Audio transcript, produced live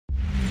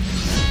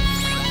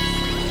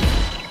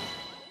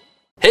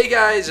Hey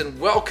guys, and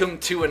welcome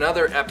to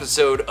another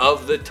episode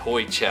of the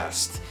Toy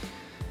Chest.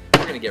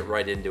 We're gonna get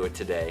right into it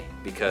today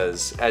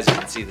because, as you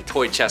can see, the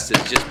toy chest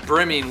is just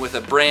brimming with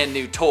a brand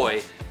new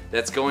toy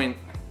that's going...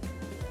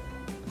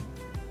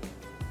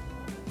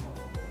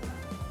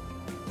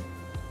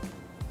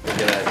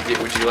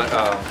 Would you like...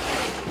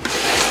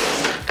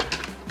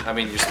 I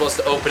mean, you're supposed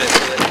to open it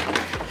so that...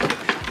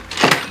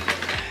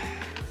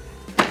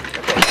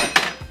 Okay.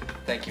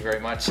 Thank you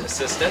very much,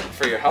 assistant,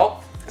 for your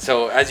help.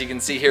 So, as you can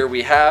see here,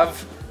 we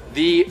have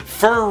the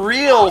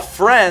FurReal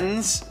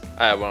Friends.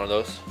 I have one of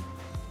those.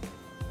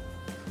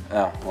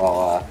 Oh,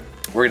 well,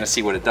 we're gonna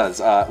see what it does.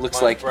 Looks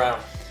Mine's like... brown.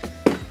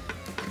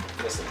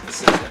 Listen,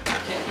 assistant, you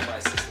can't be my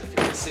assistant if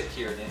you're gonna sit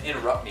here and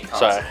interrupt me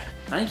constantly. Sorry.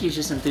 I think he's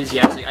just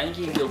enthusiastic. I think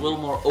he can be a little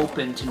more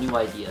open to new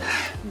ideas.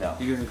 No.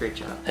 You're doing a great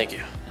job. Thank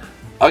you.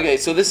 Okay,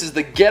 so this is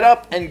the Get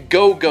Up and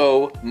Go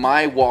Go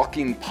My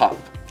Walking Pup.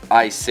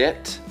 I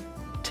sit,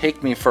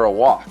 take me for a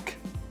walk.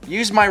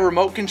 Use my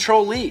remote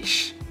control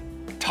leash.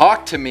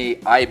 Talk to me,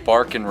 I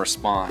bark and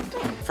respond.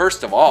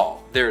 First of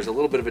all, there's a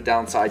little bit of a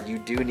downside. You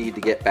do need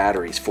to get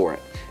batteries for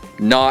it.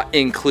 Not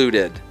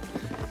included.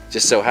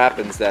 Just so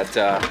happens that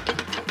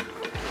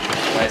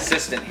my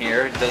assistant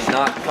here does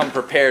not come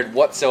prepared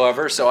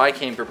whatsoever, so I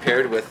came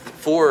prepared with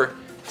 4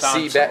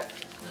 C-bat.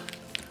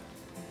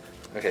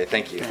 Okay,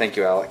 thank you. Thank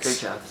you, Alex. Great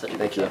job.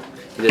 Thank you.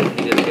 He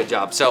did a good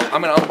job. So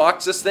I'm gonna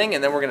unbox this thing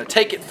and then we're gonna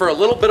take it for a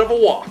little bit of a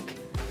walk.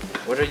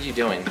 What are you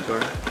doing,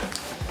 Jordan?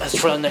 That's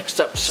for the next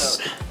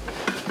episode.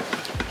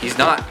 He's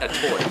not a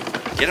toy.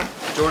 Get him.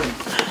 Jordan.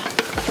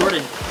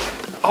 Jordan.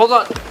 Hold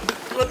on.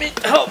 Let me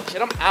help.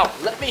 Get him out.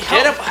 Let me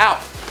Get help. him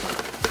out.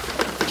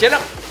 Get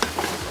him.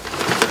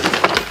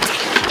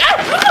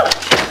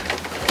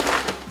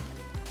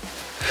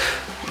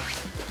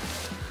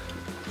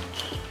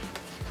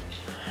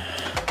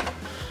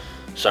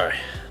 Sorry.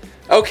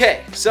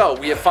 Okay, so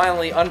we have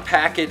finally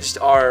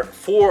unpackaged our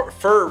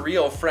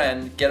FurReal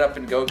Friend Get Up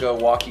and Go Go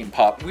Walking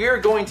Pup. We are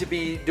going to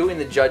be doing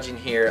the judging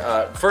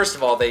here. First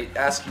of all, they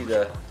ask you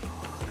to...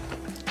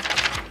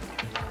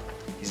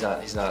 He's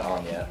not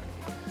on yet.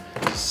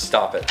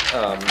 Stop it.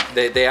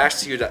 They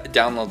asked you to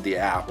download the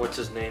app. What's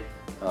his name?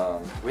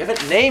 We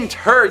haven't named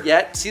her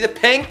yet. See the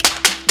pink?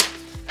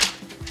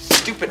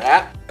 Stupid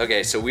app.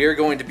 Okay, so we are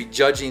going to be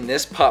judging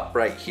this pup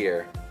right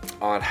here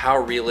on how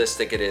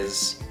realistic it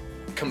is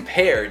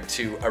compared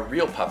to a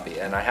real puppy.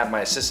 And I have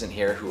my assistant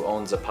here who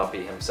owns a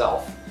puppy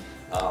himself.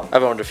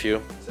 I've owned a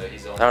few. So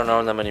he's I don't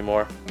own them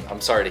anymore. I'm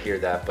sorry to hear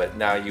that, but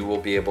now you will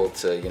be able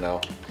to, you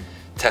know,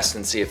 test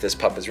and see if this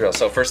pup is real.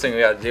 So first thing we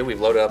got to do, we've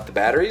loaded up the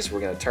batteries.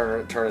 We're gonna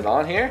turn it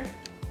on here.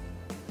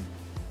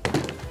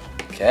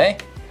 Okay.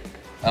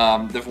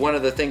 One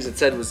of the things it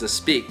said was to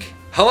speak.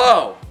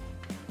 Hello.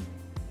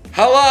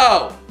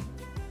 Hello.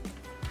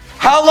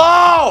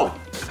 Hello.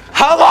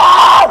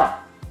 Hello.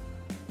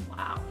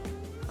 Wow.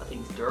 That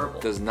thing's durable.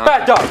 Does not.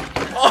 Bad dog.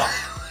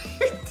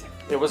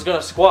 It was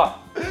gonna squat.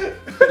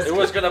 It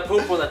was gonna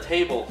poop on the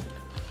table.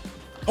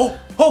 Oh.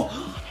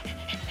 Oh.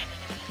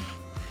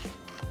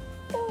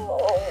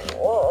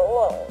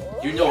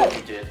 You know what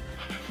you did.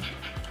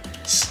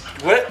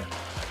 What?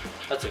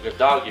 That's a good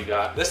dog you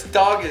got. This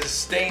dog is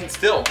staying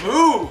still.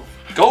 Move!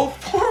 Go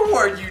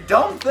forward, you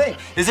dumb thing.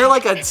 Is there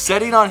like a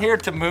setting on here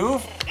to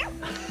move?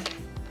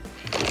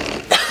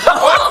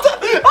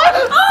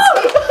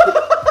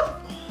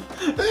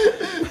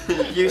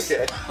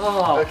 Okay.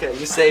 Oh. Okay,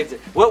 you saved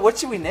it. What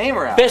should we name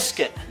her after?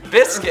 Biscuit.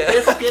 Biscuit.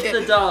 Biscuit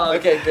the dog.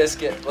 Okay,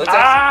 Biscuit. Let's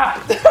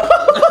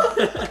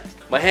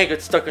My hand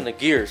got stuck in the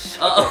gears.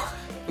 Uh-oh.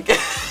 Okay.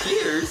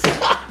 Cheers.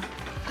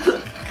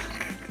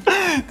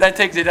 That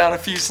takes it down a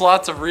few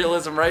slots of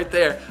realism right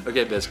there.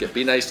 Okay, Biscuit,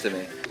 be nice to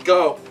me.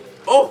 Go.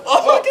 Oh,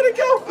 look at it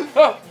go.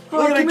 Oh,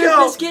 look at it Come here,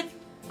 go. Biscuit.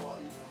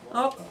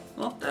 Oh,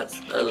 well, that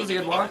was a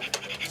good walk.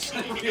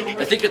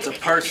 I think it's a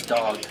purse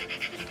dog.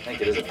 I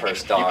think it is a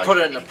purse You dog. put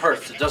it in a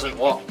purse, it doesn't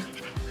walk.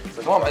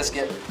 So come on,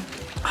 Biscuit.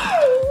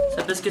 Is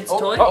that Biscuit's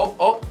toy?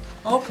 Oh.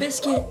 Oh,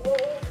 Biscuit.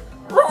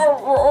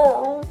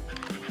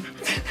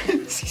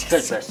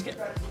 Good Biscuit.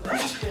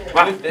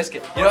 Wow,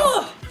 Biscuit. You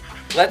know,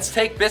 let's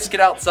take Biscuit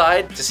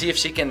outside to see if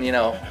she can, you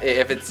know,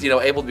 if it's, you know,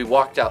 able to be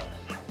walked out.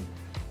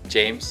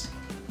 James.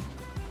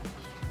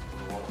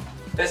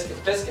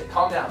 Biscuit,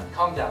 calm down.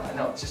 I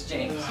know, it's just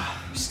James.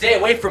 You stay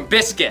away from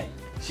Biscuit.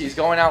 She's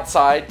going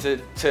outside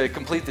to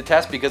complete the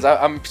test because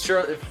I'm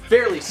sure,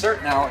 fairly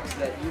certain, Alex,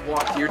 that you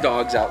walked your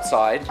dogs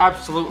outside.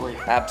 Absolutely.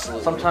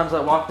 Absolutely. Sometimes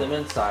I walk them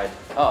inside.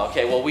 Oh,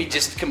 okay. Well, we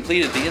just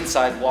completed the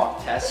inside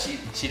walk test.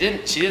 She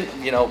didn't,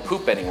 you know,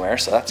 poop anywhere,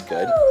 so that's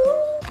good.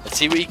 Let's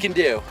see what you can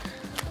do.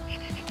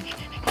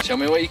 Show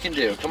me what you can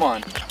do. Come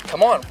on.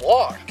 Come on,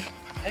 walk.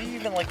 How do you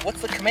even, like, what's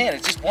the command?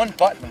 It's just one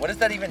button. What does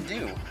that even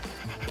do?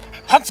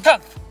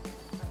 Huntskuff!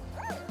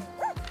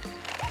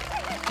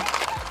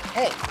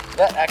 Hey,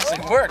 that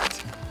actually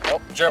worked.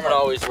 Nope, German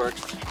always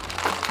works.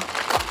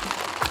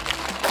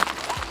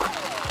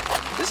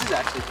 This is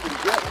actually pretty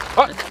good.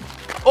 What?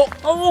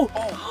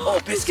 Oh,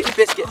 Biscuit.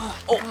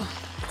 Oh,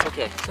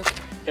 Okay.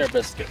 Here,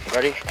 Biscuit.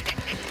 Ready?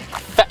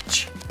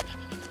 Fetch.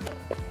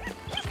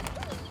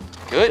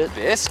 Good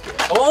Biscuit.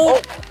 Oh!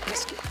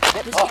 Biscuit.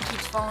 Biscuit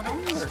keeps falling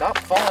over. Stop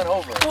falling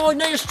over. Oh,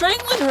 now you're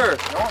strangling her.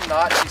 No, I'm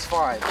not. She's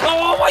fine.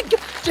 Oh my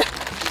God,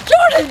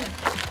 Jordan!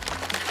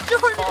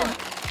 Jordan!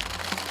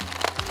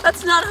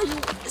 That's not how you.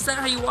 Is that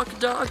how you walk a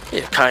dog?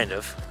 Yeah, kind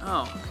of.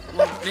 Oh,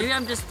 well, maybe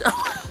I'm just.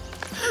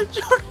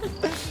 Jordan,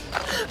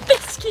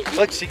 Biscuit.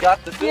 Look, she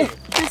got the thing.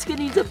 Biscuit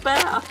needs a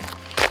bath.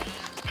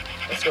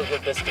 Let's go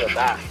give Biscuit a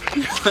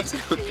bath. Let's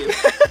go get.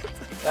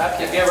 That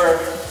can give her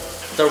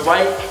the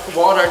right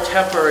water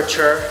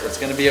temperature. It's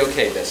gonna be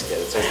okay, Biscuit.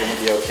 It's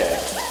gonna be okay.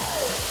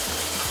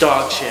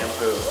 Dog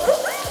shampoo.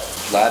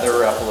 Lather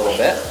her up a little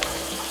bit.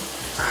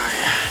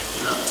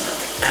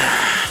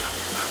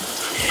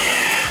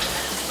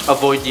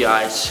 Avoid the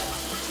eyes.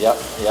 Yep.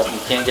 You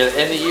can't get it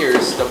in the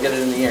ears. Don't get it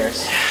in the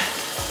ears.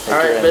 All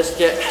right,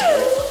 Biscuit.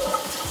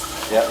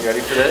 Yep, you ready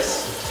for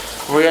this?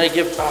 We're gonna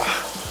give.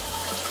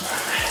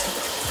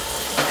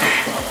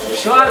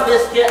 Come on,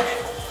 Biscuit.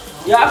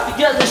 You have to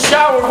get in the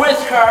shower with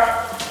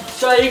her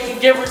so you can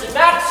give her the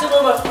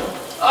maximum of.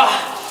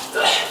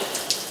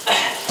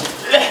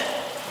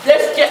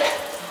 Biscuit.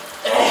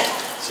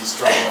 She's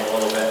struggling a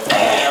little bit.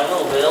 Yeah, a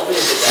little bit. It'll be a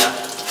bit down.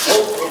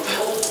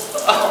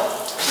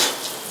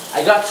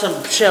 I got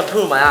some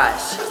shampoo in my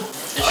eyes.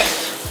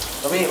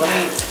 Let me.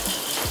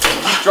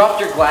 You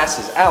dropped your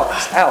glasses,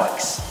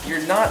 Alex.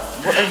 You're not.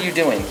 What are you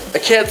doing? I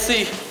can't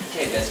see.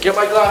 Okay, Biscuit. Get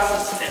my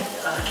glasses.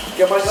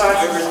 Get my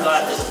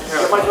glasses.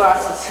 Get my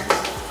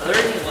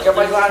glasses. Get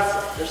my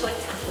glasses. There's like.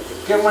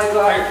 Get my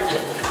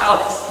glasses.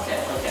 Alex.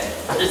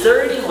 Okay. Is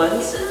there any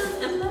lenses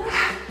in there?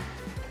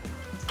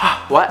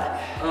 What?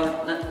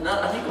 No,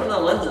 I think one of the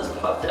lenses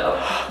popped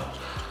out.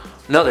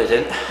 No, they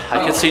didn't.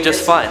 I can see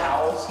just fine.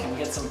 Towels? Can we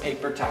get some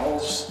paper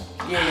towels?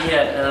 Yeah.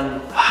 Yeah,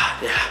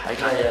 I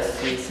got it. Yes,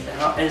 please.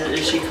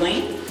 Is she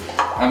clean?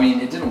 I mean,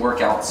 it didn't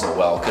work out so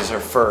well because her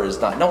fur is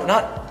not. No,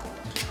 not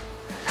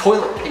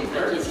toilet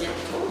paper. He's getting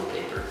toilet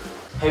paper.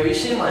 Have you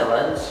seen my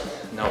lens?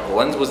 No, the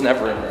lens was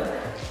never in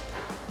there.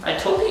 I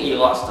told you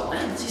lost the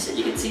lens. You said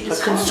you could see I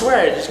just can fine.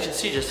 swear I just can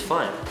see just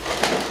fine.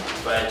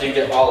 But I do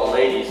get all the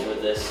ladies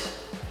with this.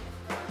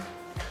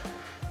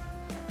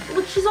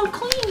 Look, she's all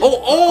clean.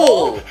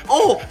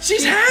 Oh!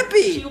 She's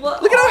happy.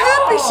 Look at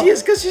how happy she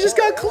is because she just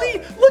got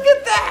clean. Look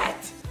at that.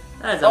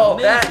 That is Oh,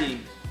 amazing.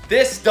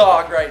 This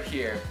dog right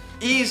here,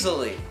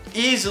 easily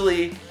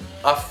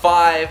a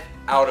 5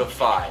 out of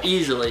 5.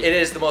 Easily. It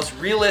is the most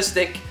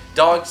realistic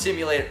dog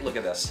simulator. Look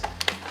at this.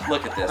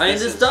 Look at this. I mean,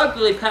 this dog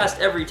really passed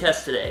every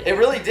test today. It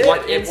really did.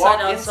 Walked It inside,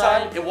 walked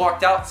outside. inside. It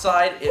walked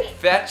outside. It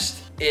fetched.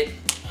 It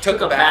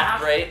took a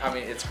bath. Right? I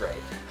mean, it's great.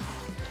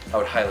 I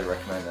would highly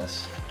recommend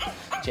this.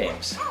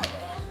 James,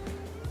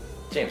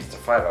 it's a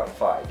 5 out of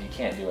 5. You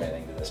can't do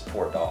anything to this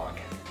poor dog.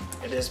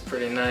 It is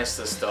pretty nice,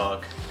 this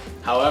dog.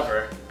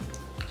 However,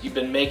 you've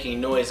been making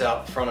noise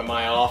out front of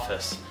my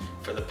office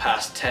for the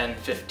past 10,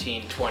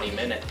 15, 20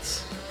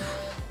 minutes.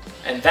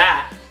 And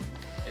that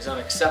is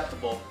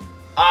unacceptable.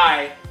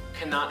 I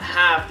cannot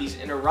have these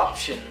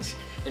interruptions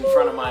in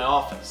front of my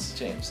office.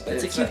 James,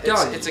 It's a cute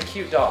dog. It's a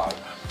cute dog.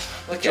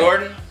 Look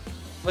Jordan?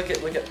 Look at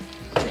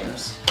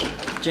James.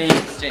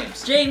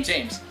 James.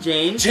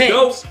 James.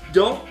 No,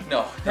 don't.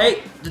 No.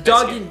 Hey, the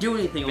dog Biscuit. didn't do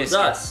anything. It was Biscuit.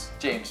 us.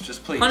 James,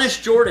 just please.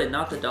 Punish Jordan,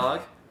 not the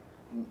dog.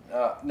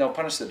 No,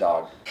 punish the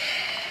dog.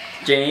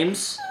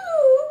 James.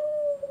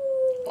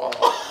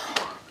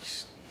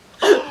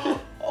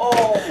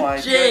 Oh my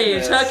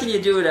James, goodness. how can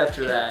you do it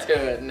after that? Do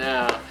it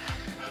now.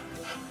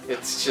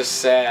 It's just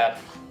sad.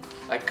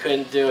 I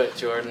couldn't do it,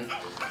 Jordan.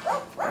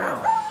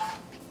 Wow.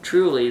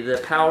 Truly, the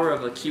power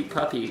of a cute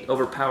puppy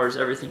overpowers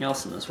everything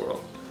else in this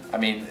world. I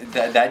mean,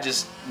 that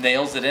just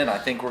nails it in. I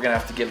think we're gonna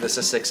have to give this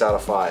a 6 out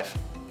of 5.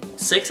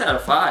 6 out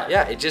of 5.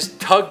 Yeah, it just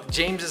tugged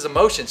James's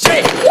emotions.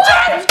 James!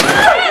 What?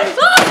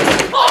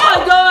 Oh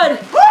my God!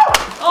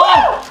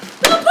 Oh,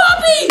 the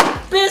puppy!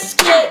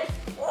 Biscuit!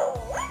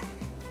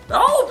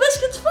 Oh,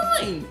 Biscuit's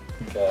fine.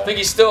 I think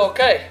he's still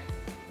okay.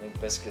 I think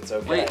Biscuit's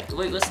okay. Wait,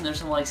 listen, there's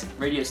some like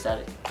radio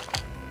static.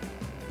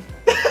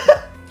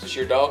 Is this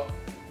your dog?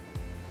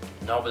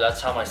 No, but that's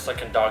how my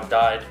second dog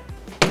died.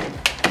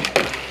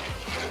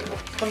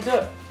 Come do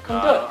it.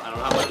 Come do I it. don't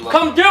have much luck.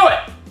 Come do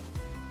it!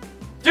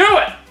 Do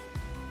it!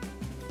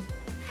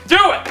 Do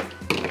it!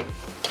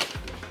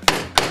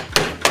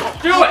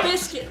 Do it!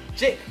 Biscuit!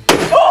 James.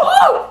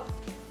 Oh!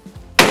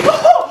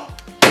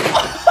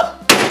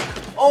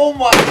 Oh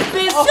my.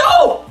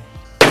 Biscuit!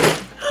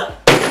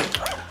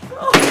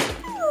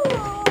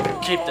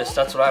 Keep this,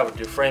 that's what I would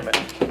do, frame it.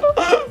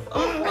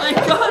 Oh my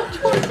God,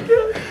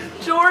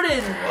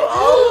 Jordan!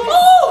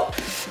 Oh!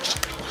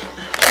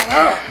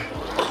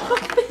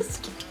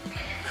 Biscuit!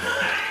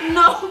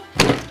 No!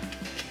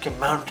 You can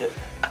mount it.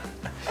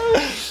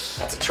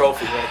 That's a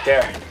trophy right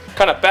there. What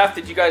kind of bath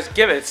did you guys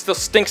give it? It still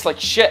stinks like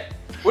shit.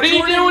 What are you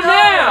Jordan, doing no!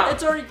 now?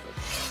 It's already.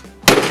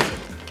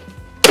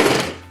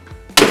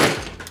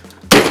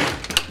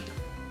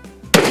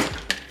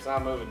 It's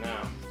not moving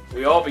now.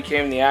 We all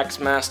became the Axe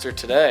Master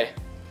today.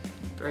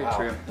 Very Wow,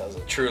 true. that was a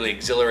truly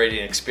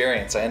exhilarating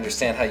experience. I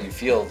understand how you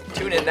feel.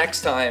 Tune in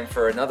next time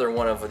for another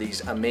one of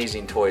these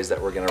amazing toys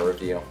that we're gonna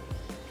review.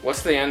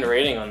 What's the end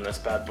rating on this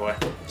bad boy?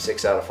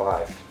 6 out of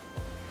 5.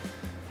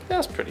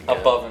 That's pretty good.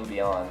 Above and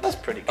beyond. That's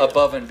pretty good.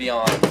 Above and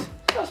beyond.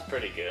 That's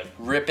pretty good.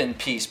 Rip in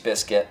peace,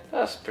 Biscuit.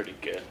 That's pretty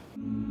good.